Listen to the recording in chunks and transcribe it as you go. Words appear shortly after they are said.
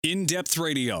In-Depth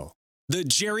Radio, The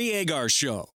Jerry Agar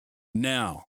Show.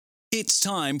 Now, it's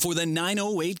time for the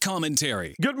 908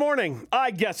 commentary. Good morning. I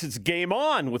guess it's game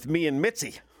on with me and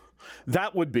Mitzi.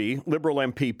 That would be Liberal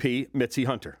MPP Mitzi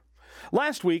Hunter.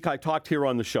 Last week, I talked here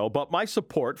on the show about my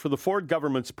support for the Ford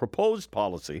government's proposed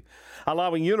policy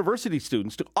allowing university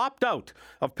students to opt out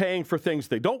of paying for things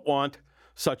they don't want,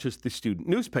 such as the student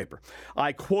newspaper.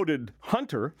 I quoted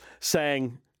Hunter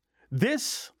saying,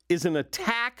 "This is an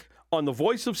attack on the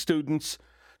voice of students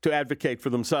to advocate for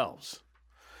themselves."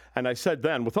 And I said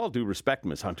then, with all due respect,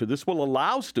 Ms. Hunter, this will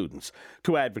allow students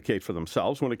to advocate for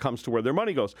themselves when it comes to where their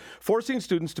money goes. Forcing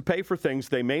students to pay for things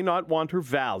they may not want or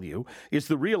value is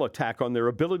the real attack on their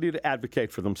ability to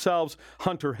advocate for themselves.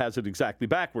 Hunter has it exactly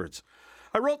backwards.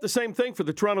 I wrote the same thing for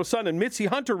the Toronto Sun, and Mitzi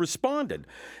Hunter responded.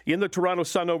 In the Toronto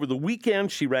Sun over the weekend,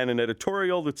 she ran an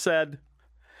editorial that said,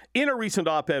 in a recent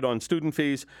op-ed on student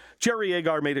fees, Jerry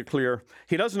Agar made it clear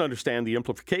he doesn't understand the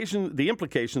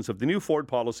implications of the new Ford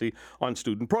policy on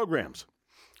student programs.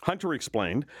 Hunter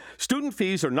explained, student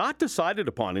fees are not decided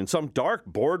upon in some dark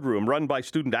boardroom run by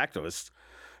student activists.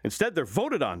 Instead, they're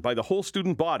voted on by the whole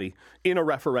student body in a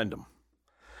referendum.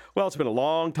 Well, it's been a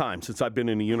long time since I've been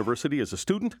in a university as a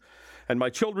student, and my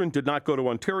children did not go to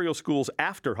Ontario schools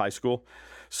after high school,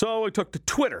 so I took to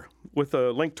Twitter with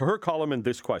a link to her column and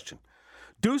this question.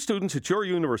 Do students at your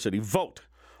university vote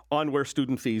on where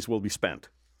student fees will be spent?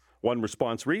 One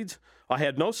response reads, I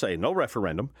had no say, no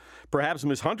referendum. Perhaps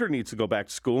Ms. Hunter needs to go back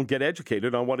to school and get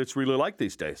educated on what it's really like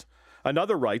these days.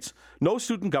 Another writes, no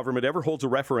student government ever holds a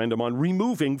referendum on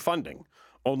removing funding,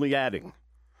 only adding.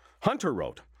 Hunter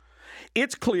wrote,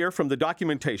 it's clear from the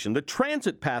documentation that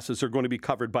transit passes are going to be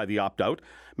covered by the opt-out.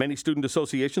 Many student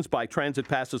associations buy transit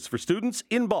passes for students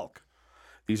in bulk.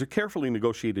 These are carefully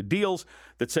negotiated deals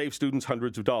that save students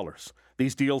hundreds of dollars.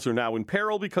 These deals are now in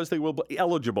peril because they will be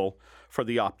eligible for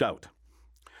the opt-out.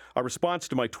 A response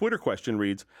to my Twitter question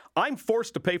reads, I'm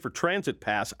forced to pay for transit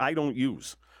pass I don't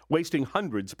use, wasting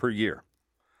hundreds per year.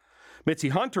 Mitzi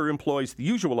Hunter employs the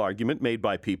usual argument made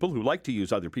by people who like to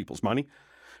use other people's money.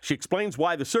 She explains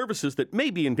why the services that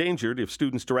may be endangered if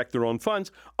students direct their own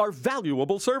funds are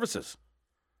valuable services.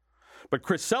 But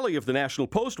Chris Selly of the National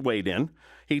Post weighed in.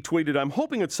 He tweeted, I'm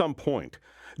hoping at some point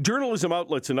journalism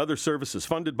outlets and other services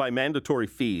funded by mandatory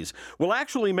fees will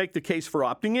actually make the case for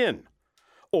opting in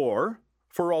or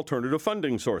for alternative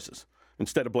funding sources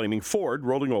instead of blaming Ford,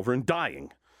 rolling over and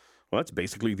dying. Well, that's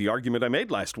basically the argument I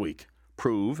made last week.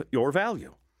 Prove your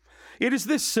value. It is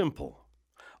this simple.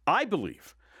 I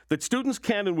believe that students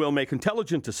can and will make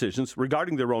intelligent decisions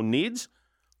regarding their own needs,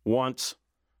 wants,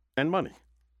 and money.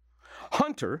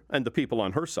 Hunter and the people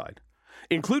on her side,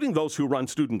 including those who run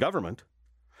student government,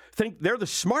 think they're the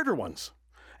smarter ones,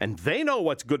 and they know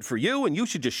what's good for you, and you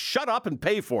should just shut up and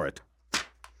pay for it.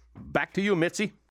 Back to you, Mitzi.